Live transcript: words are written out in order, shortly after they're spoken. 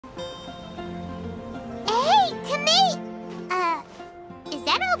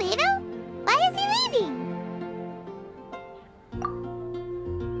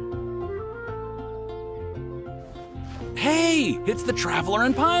It's the Traveler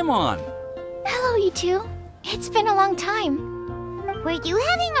and Paimon. Hello, you two. It's been a long time. Were you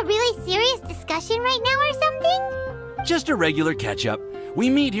having a really serious discussion right now or something? Just a regular catch-up. We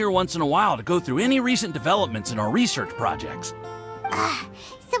meet here once in a while to go through any recent developments in our research projects.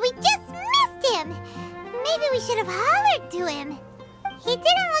 So we just missed him. Maybe we should have hollered to him. He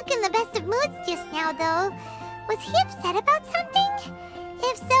didn't look in the best of moods just now, though. Was he upset about something?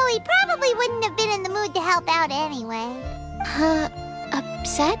 If so, he probably wouldn't have been in the mood to help out anyway.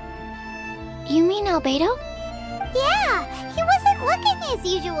 Upset? You mean Albedo? Yeah, he wasn't looking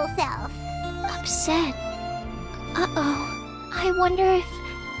his usual self. Upset? Uh-oh. I wonder if...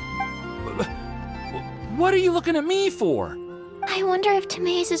 What are you looking at me for? I wonder if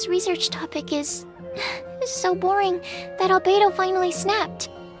Timaeus' research topic is so boring that Albedo finally snapped.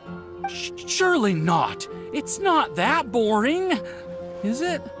 Surely not. It's not that boring, is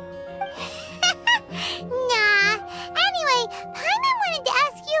it? Nah. Anyway, Paimon wanted to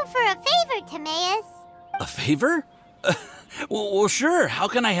ask you for a favor, Timaeus. A favor? Well, sure. How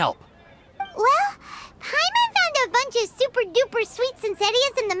can I help? Well, Paimon found a bunch of super-duper sweet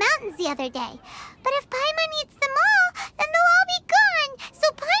Sincerias in the mountains the other day. But if Paimon eats them all, then they'll all be gone, so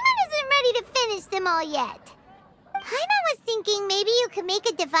Paimon isn't ready to finish them all yet. Paimon was thinking maybe you could make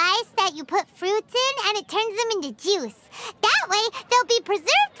a device that you put fruits in and it turns them into juice. That way, they'll be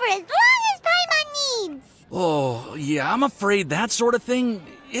preserved for as long as Paimon needs. Oh, yeah, I'm afraid that sort of thing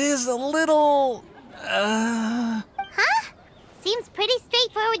is a little... Huh? Seems pretty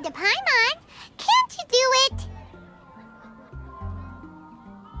straightforward to Paimon. Can't you do it?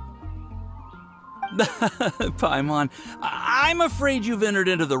 Paimon, I'm afraid you've entered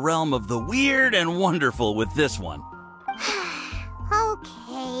into the realm of the weird and wonderful with this one.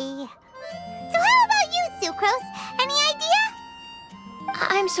 Okay. So how about you, Sucrose? Any idea?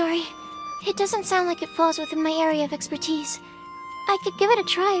 I'm sorry. It doesn't sound like it falls within my area of expertise. I could give it a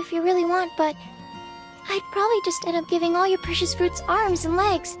try if you really want, but I'd probably just end up giving all your precious fruits arms and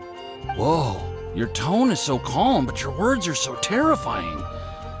legs. Whoa, your tone is so calm, but your words are so terrifying.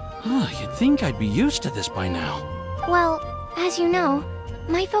 You'd think I'd be used to this by now. Well, as you know,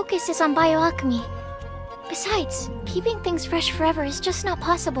 my focus is on bioalchemy. Besides, keeping things fresh forever is just not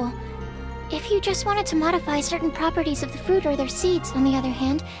possible. If you just wanted to modify certain properties of the fruit or their seeds, on the other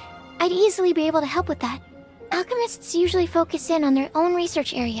hand, I'd easily be able to help with that. Alchemists usually focus in on their own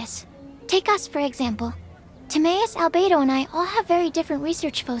research areas. Take us, for example. Timaeus, Albedo, and I all have very different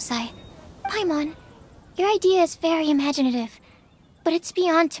research foci. Paimon, your idea is very imaginative, but it's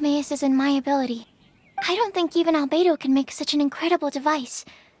beyond Timaeus' and my ability. I don't think even Albedo can make such an incredible device.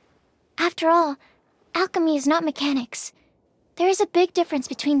 After all, alchemy is not mechanics. There is a big difference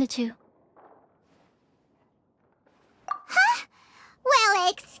between the two. Huh? Well,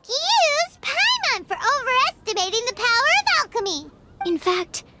 excuse Paimon for overestimating the power of alchemy. In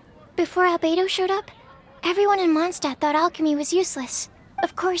fact, before Albedo showed up, everyone in Mondstadt thought alchemy was useless.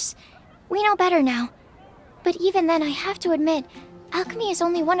 Of course, we know better now. But even then, I have to admit, alchemy is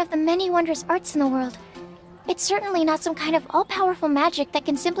only one of the many wondrous arts in the world. It's certainly not some kind of all-powerful magic that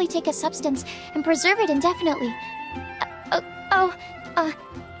can simply take a substance and preserve it indefinitely.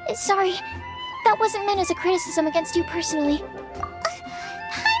 Sorry. That wasn't meant as a criticism against you personally.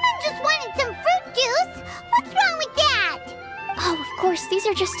 Paimon just wanted some fruit juice. What's wrong with that? Oh, of course, these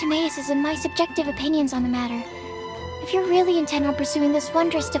are just Timaeus' and my subjective opinions on the matter. If you're really intent on pursuing this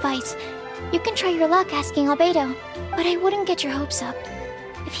wondrous device, you can try your luck asking Albedo, but I wouldn't get your hopes up.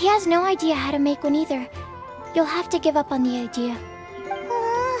 If he has no idea how to make one either, you'll have to give up on the idea.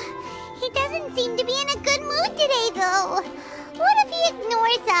 He doesn't seem to be in a good mood today, though. What if he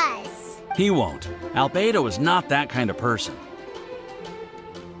ignores us? He won't. Albedo is not that kind of person.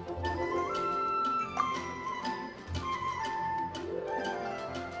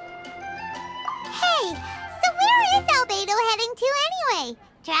 Hey, so where is Albedo heading to anyway?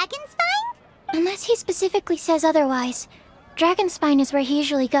 Dragonspine? Unless he specifically says otherwise, Dragonspine is where he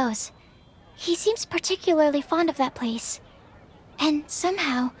usually goes. He seems particularly fond of that place. And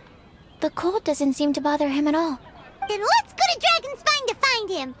somehow, the cold doesn't seem to bother him at all. Then let's go to Dragonspine to find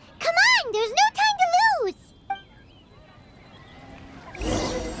him. Come on, there's no time